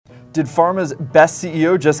Did pharma's best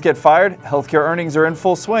CEO just get fired? Healthcare earnings are in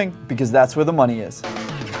full swing because that's where the money is.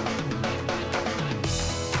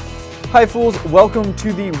 Hi fools, welcome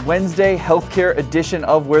to the Wednesday healthcare edition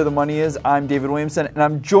of Where the Money Is. I'm David Williamson and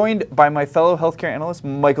I'm joined by my fellow healthcare analyst,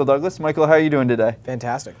 Michael Douglas. Michael, how are you doing today?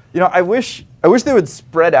 Fantastic. You know, I wish they would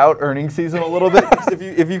spread out earnings season a little bit.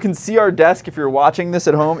 if you can see our desk, if you're watching this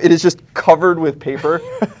at home, it is just covered with paper.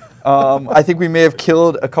 I think we may have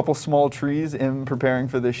killed a couple small trees in preparing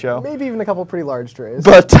for this show. Maybe even a couple pretty large trees.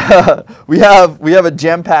 But we have a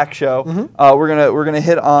jam-packed show. Mm-hmm. We're gonna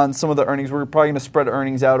hit on some of the earnings. We're probably gonna spread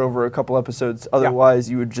earnings out over a couple episodes. Otherwise,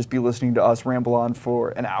 you would just be listening to us ramble on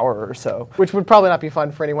for an hour or so, which would probably not be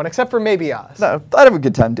fun for anyone except for maybe us. No, I'd have a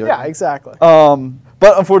good time doing it. Yeah, exactly.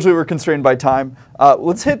 But unfortunately, we're constrained by time.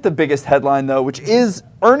 Let's hit the biggest headline though, which is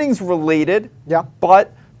earnings related. Yeah.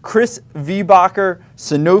 But Chris Viehbacher,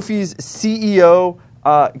 Sanofi's CEO,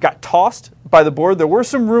 got tossed by the board. There were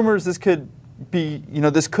some rumors this could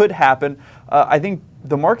happen. I think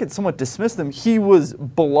the market somewhat dismissed him. He was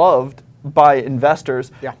beloved by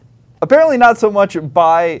investors. Yeah. Apparently not so much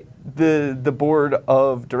by the board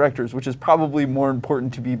of directors, which is probably more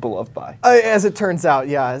important to be beloved by. As it turns out,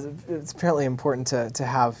 yeah, it's apparently important to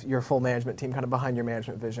have your full management team kind of behind your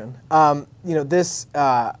management vision.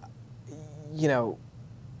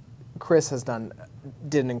 Chris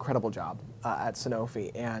did an incredible job at Sanofi,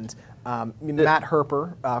 and Matt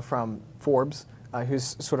Herper from Forbes,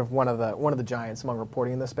 who's sort of one of the giants among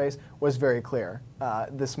reporting in this space, was very clear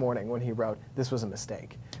this morning when he wrote this was a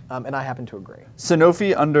mistake, and I happen to agree.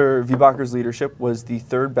 Sanofi under Viehbacher's leadership was the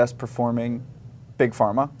third best performing big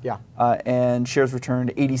pharma, and shares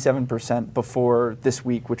returned 87% before this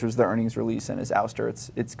week, which was the earnings release, and his ouster,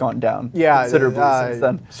 it's gone down considerably since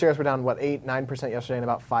then. Shares were down 8-9% yesterday and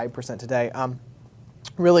about 5% today.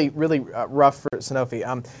 Really rough for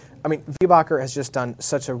Sanofi. Viehbacher has just done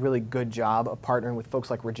such a really good job of partnering with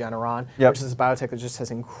folks like Regeneron, which is a biotech that just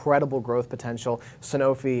has incredible growth potential.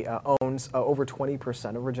 Sanofi owns over 20%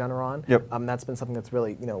 of Regeneron. Yep. That's been something that's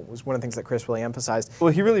really, was one of the things that Chris really emphasized.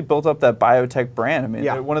 Well, he really built up that biotech brand.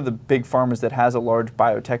 They're one of the big pharmas that has a large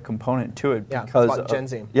biotech component to it because of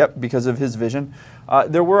Genzyme. Yep, because of his vision.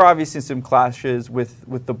 There were obviously some clashes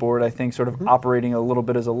with the board, I think, sort of operating a little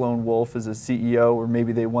bit as a lone wolf as a CEO, or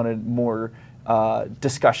maybe they wanted more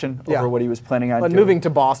discussion over what he was planning on doing. Moving to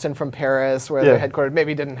Boston from Paris, where they're headquartered,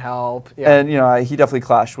 maybe didn't help. Yeah. And he definitely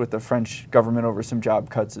clashed with the French government over some job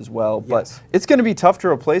cuts as well. But it's going to be tough to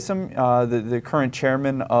replace him. The current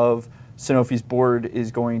chairman of Sanofi's board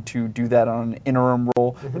is going to do that on an interim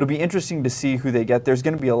role. Mm-hmm. It'll be interesting to see who they get. There's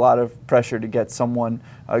going to be a lot of pressure to get someone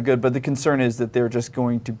good, but the concern is that they're just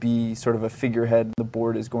going to be sort of a figurehead, and the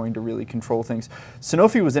board is going to really control things.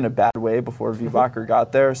 Sanofi was in a bad way before Viehbacher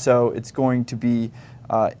got there, so it's going to be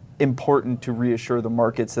important to reassure the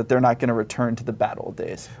markets that they're not going to return to the bad old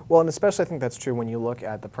days. Well, and especially I think that's true when you look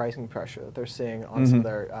at the pricing pressure that they're seeing on some of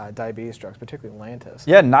their diabetes drugs, particularly Lantus.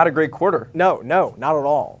 Yeah, not a great quarter. No, not at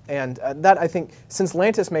all. And that, I think, since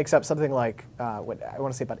Lantus makes up something like, what I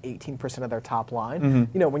want to say about 18% of their top line,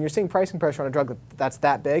 when you're seeing pricing pressure on a drug that's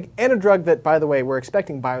that big, and a drug that, by the way, we're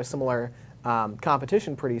expecting biosimilar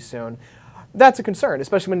competition pretty soon, that's a concern,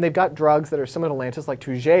 especially when they've got drugs that are similar to Lantus, like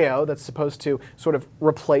Toujeo, that's supposed to sort of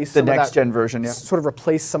replace the next-gen version, sort of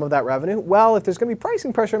replace some of that revenue. Well, if there's going to be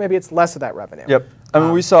pricing pressure, maybe it's less of that revenue. Yep.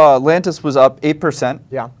 We saw Lantus was up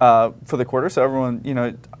 8% for the quarter, so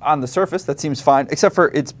everyone, on the surface, that seems fine, except for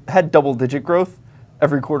it's had double-digit growth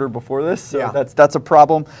every quarter before this, so that's a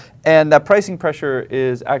problem. And that pricing pressure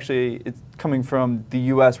is actually it's coming from the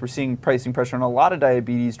U.S. We're seeing pricing pressure on a lot of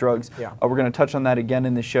diabetes drugs. Yeah. We're going to touch on that again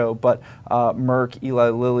in the show, but Merck, Eli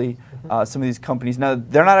Lilly, some of these companies, now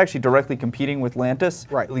they're not actually directly competing with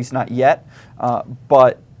Lantus, at least not yet,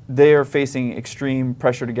 but they are facing extreme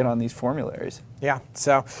pressure to get on these formularies. Yeah,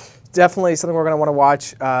 so definitely something we're going to want to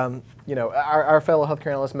watch. Our fellow healthcare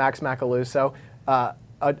analyst, Max Macaluso,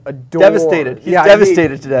 devastated. He's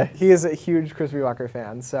devastated today. He is a huge Chris Viehbacher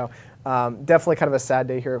fan, so definitely kind of a sad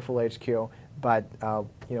day here at Full HQ. But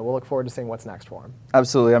we'll look forward to seeing what's next for him.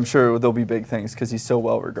 Absolutely, I'm sure there'll be big things because he's so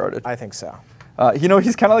well regarded. I think so.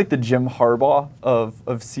 He's kind of like the Jim Harbaugh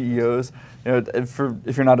of CEOs. If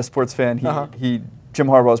you're not a sports fan, Jim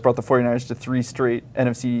Harbaugh has brought the 49ers to 3 straight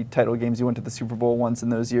NFC title games. He went to the Super Bowl once in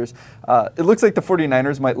those years. It looks like the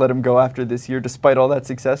 49ers might let him go after this year, despite all that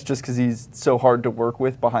success, just because he's so hard to work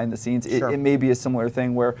with behind the scenes. It may be a similar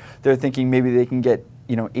thing where they're thinking maybe they can get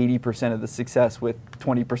 80% of the success with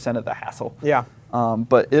 20% of the hassle. Yeah.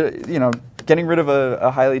 But getting rid of a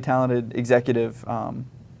highly talented executive,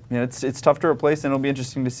 it's tough to replace, and it'll be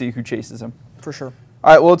interesting to see who chases him. For sure.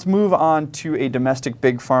 All right, well, let's move on to a domestic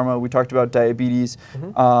big pharma. We talked about diabetes,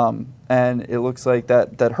 and it looks like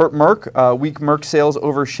that hurt Merck. Weak Merck sales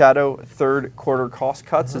overshadow third quarter cost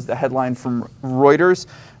cuts is the headline from Reuters.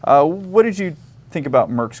 What did you think about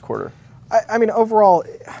Merck's quarter? I mean, overall,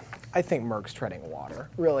 I think Merck's treading water,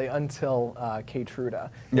 really, until Keytruda,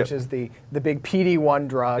 which is the big PD-1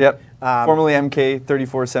 drug. Yep. Formerly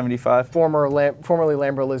MK-3475. Formerly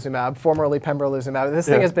Lambrolizumab, formerly Pembrolizumab. This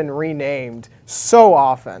thing has been renamed so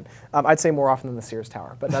often. I'd say more often than the Sears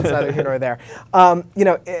Tower, but that's neither here nor there. You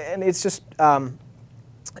know, and it's just...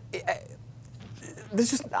 there's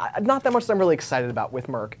just not that much that I'm really excited about with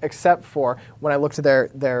Merck, except for when I look to their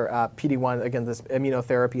PD-1, again, this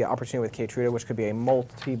immunotherapy opportunity with Keytruda, which could be a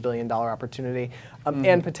multi-billion-dollar opportunity,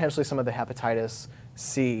 and potentially some of the hepatitis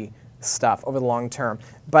C stuff over the long term.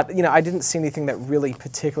 But you know, I didn't see anything that really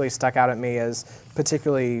particularly stuck out at me as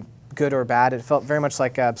particularly good or bad. It felt very much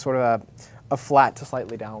like a sort of a flat to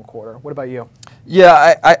slightly down quarter. What about you?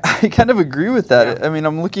 Yeah, I kind of agree with that. Yeah. I mean,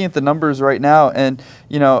 I'm looking at the numbers right now, and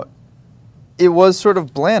you know, it was sort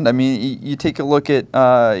of bland. I mean, you take a look at,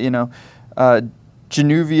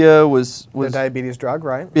 Januvia was the diabetes drug,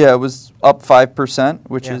 right? Yeah, it was up 5%,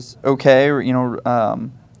 which is okay. You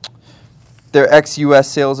know, their ex-US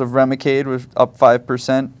sales of Remicade was up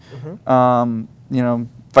 5%. You know,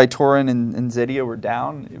 Vytorin and Zetia were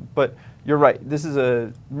down, but you're right.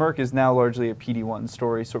 Merck is now largely a PD-1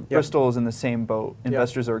 story. So Bristol is in the same boat.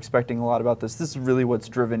 Investors are expecting a lot about this. This is really what's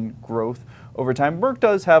driven growth over time. Merck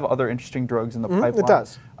does have other interesting drugs in the pipeline. It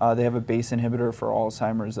does. They have a BACE inhibitor for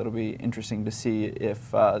Alzheimer's. That'll be interesting to see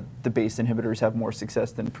if the BACE inhibitors have more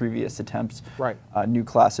success than previous attempts. Right. New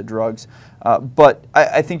class of drugs. But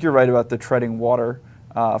I think you're right about the treading water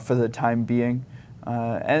for the time being.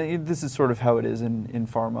 And this is sort of how it is in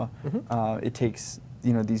pharma. It takes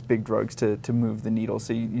these big drugs to move the needle.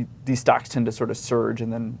 So these stocks tend to sort of surge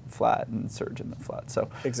and then flat and surge and then flat. So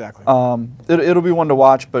exactly. It'll be one to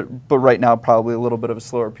watch, but right now probably a little bit of a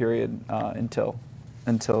slower period until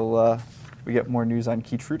we get more news on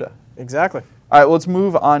Keytruda. Exactly. All right, well, let's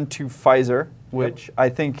move on to Pfizer, which I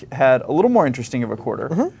think had a little more interesting of a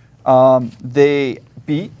quarter. They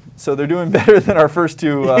beat, so they're doing better than our first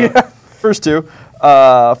two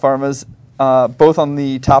pharmas, both on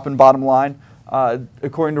the top and bottom line.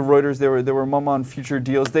 According to Reuters, they were mum on future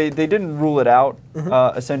deals. They didn't rule it out,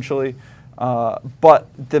 essentially, but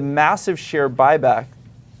the massive share buyback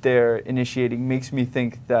they're initiating makes me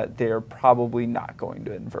think that they're probably not going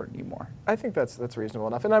to invert anymore. I think that's reasonable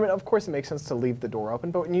enough. And I mean, of course, it makes sense to leave the door open,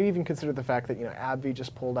 but when you even consider the fact that AbbVie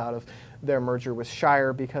just pulled out of their merger with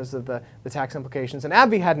Shire because of the tax implications, and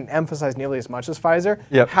AbbVie hadn't emphasized nearly as much as Pfizer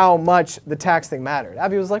how much the tax thing mattered.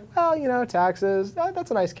 AbbVie was like, well, taxes, that's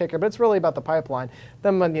a nice kicker, but it's really about the pipeline.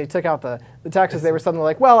 Then when you took out the taxes, they were suddenly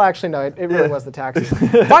like, well, actually, no, it really was the taxes.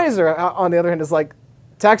 Pfizer, on the other hand, is like,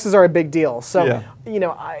 taxes are a big deal. So,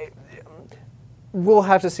 we'll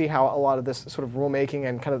have to see how a lot of this sort of rulemaking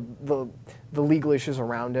and kind of the legal issues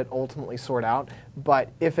around it ultimately sort out. But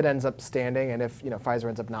if it ends up standing, and if Pfizer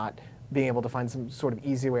ends up not being able to find some sort of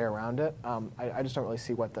easy way around it, I just don't really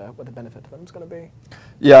see what the benefit to them is going to be.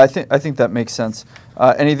 Yeah, I think that makes sense.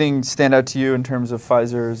 Anything stand out to you in terms of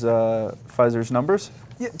Pfizer's numbers?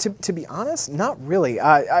 Yeah, to be honest, not really.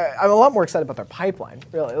 I'm a lot more excited about their pipeline,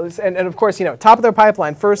 really. And of course, top of their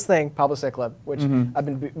pipeline, first thing, palbociclib, which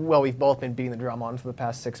we've both been beating the drum on for the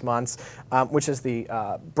past 6 months, which is the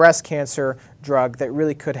breast cancer drug that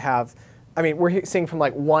really could have, I mean, we're seeing from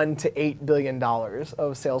like $1 to $8 billion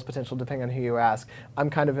of sales potential, depending on who you ask.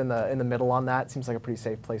 I'm kind of in the middle on that. Seems like a pretty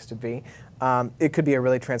safe place to be. It could be a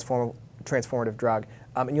really transformative drug.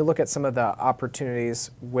 And you look at some of the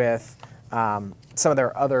opportunities with some of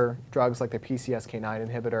their other drugs, like the PCSK9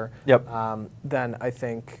 inhibitor, then I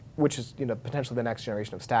think, which is potentially the next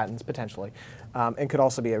generation of statins, potentially, and could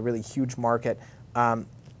also be a really huge market. I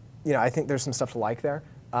think there's some stuff to like there.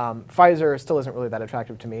 Pfizer still isn't really that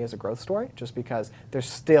attractive to me as a growth story, just because they're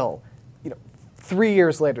still, 3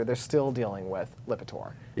 years later, they're still dealing with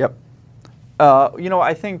Lipitor. Yep.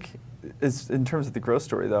 I think, in terms of the growth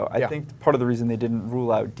story, though, I think part of the reason they didn't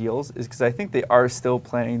rule out deals is because I think they are still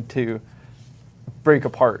planning to break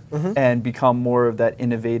apart and become more of that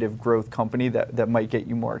innovative growth company that might get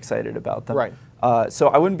you more excited about them. Right. So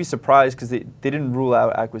I wouldn't be surprised, because they didn't rule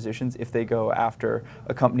out acquisitions, if they go after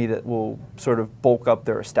a company that will sort of bulk up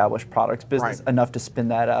their established products business enough to spin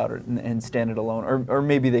that out and stand it alone. Or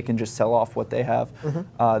maybe they can just sell off what they have.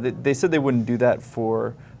 They said they wouldn't do that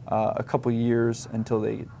for a couple years until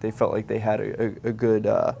they felt like they had a good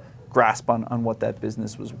grasp on what that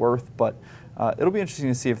business was worth. But it'll be interesting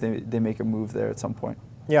to see if they make a move there at some point.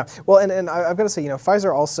 Yeah, well, and I've got to say,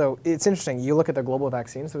 Pfizer also, it's interesting. You look at the global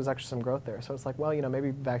vaccines, there was actually some growth there. So it's like, well,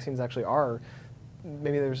 maybe vaccines actually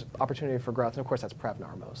maybe there's opportunity for growth. And of course, that's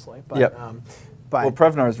Prevnar mostly. But, yep. Well,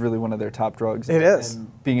 Prevnar is really one of their top drugs. It is.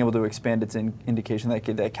 And being able to expand its indication, that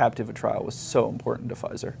Captiva trial was so important to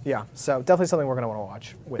Pfizer. Yeah, so definitely something we're going to want to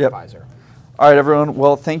watch with Pfizer. All right, everyone.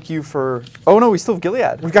 Well, thank you for... Oh, no, we still have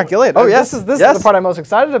Gilead. We've got Gilead. Oh, yes. This is the part I'm most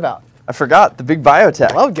excited about. I forgot. The big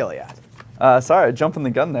biotech. I love Gilead. Sorry, I jumped in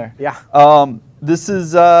the gun there. Yeah. This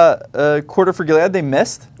is a quarter for Gilead. They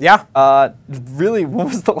missed. Yeah. Really, when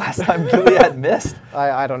was the last time Gilead missed?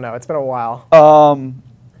 I don't know. It's been a while.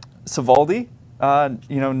 Sovaldi,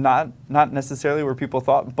 not necessarily where people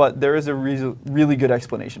thought, but there is a really good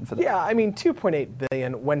explanation for that. Yeah, I mean, 2.8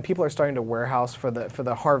 billion when people are starting to warehouse for the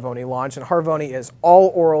Harvoni launch, and Harvoni is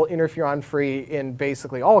all oral, interferon-free in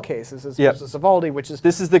basically all cases, as opposed to Sovaldi, which is...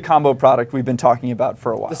 This is the combo product we've been talking about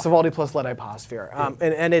for a while. The Sovaldi plus lead-iposphir.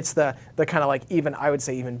 And it's the kind of like I would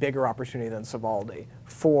say even bigger opportunity than Sovaldi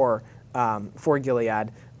for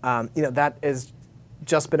Gilead. That is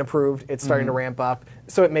just been approved. It's starting to ramp up.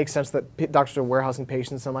 So it makes sense that doctors are warehousing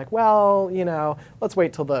patients and like, well, let's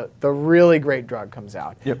wait till the really great drug comes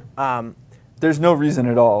out. Yep. There's no reason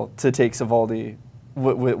at all to take Sovaldi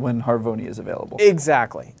when Harvoni is available.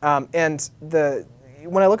 Exactly.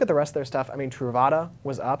 When I look at the rest of their stuff, I mean, Truvada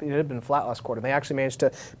was up. It had been flat last quarter. They actually managed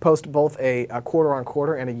to post both a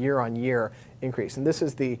quarter-on-quarter and a year-on-year increase. And this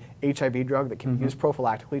is the HIV drug that can be used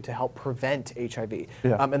prophylactically to help prevent HIV.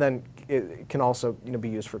 Yeah. And then it can also be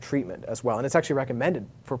used for treatment as well. And it's actually recommended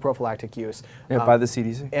for prophylactic use. By the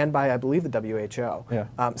CDC. And by, I believe, the WHO.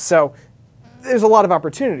 Yeah. So there's a lot of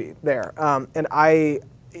opportunity there.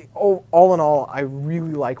 All in all, I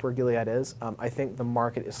really like where Gilead is. I think the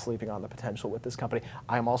market is sleeping on the potential with this company.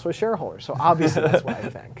 I am also a shareholder, so obviously that's what I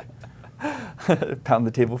think. Pound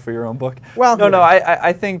the table for your own book. Well, no.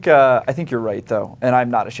 I think you're right though, and I'm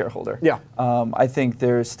not a shareholder. Yeah. I think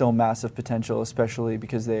there's still massive potential, especially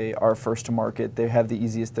because they are first to market. They have the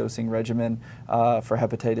easiest dosing regimen for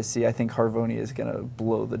hepatitis C. I think Harvoni is going to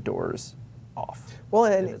blow the doors off. Well,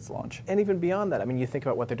 in its launch. And even beyond that, I mean, you think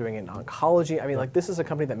about what they're doing in oncology. I mean, like, this is a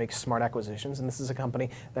company that makes smart acquisitions, and this is a company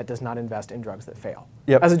that does not invest in drugs that fail,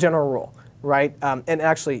 as a general rule, right? And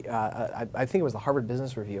actually, I think it was the Harvard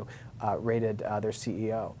Business Review rated their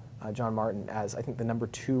CEO, John Martin, as, I think, the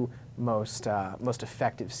 #2 most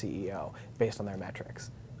effective CEO based on their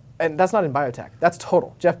metrics. And that's not in biotech. That's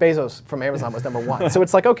total. Jeff Bezos from Amazon was #1. So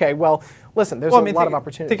it's like, okay, well, listen, there's a lot of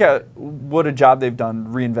opportunity. Think what a job they've done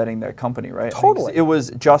reinventing their company, right? Totally. It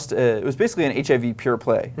was basically an HIV pure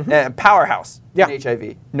play, powerhouse in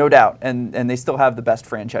HIV, no doubt. And they still have the best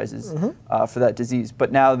franchises for that disease.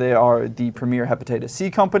 But now they are the premier hepatitis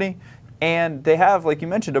C company, and they have, like you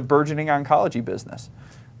mentioned, a burgeoning oncology business.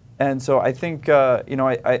 And so I think,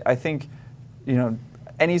 I think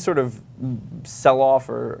any sort of sell-off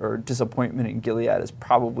or disappointment in Gilead is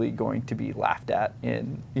probably going to be laughed at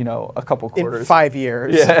in a couple quarters. In 5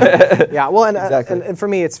 years. Yeah. Yeah. Well, Exactly. and for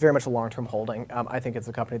me, it's very much a long-term holding. I think it's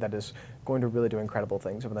a company that is going to really do incredible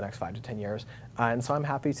things over the next 5 to 10 years, and so I'm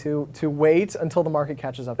happy to wait until the market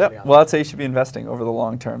catches up. Yep. Well, that's how you should be investing over the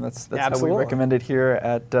long term. That's how we recommend it here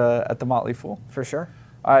at the Motley Fool. For sure.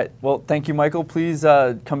 All right. Well, thank you, Michael. Please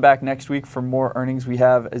come back next week for more earnings. We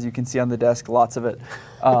have, as you can see on the desk, lots of it.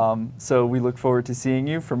 So we look forward to seeing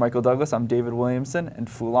you. For Michael Douglas, I'm David Williamson, and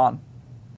Fool On.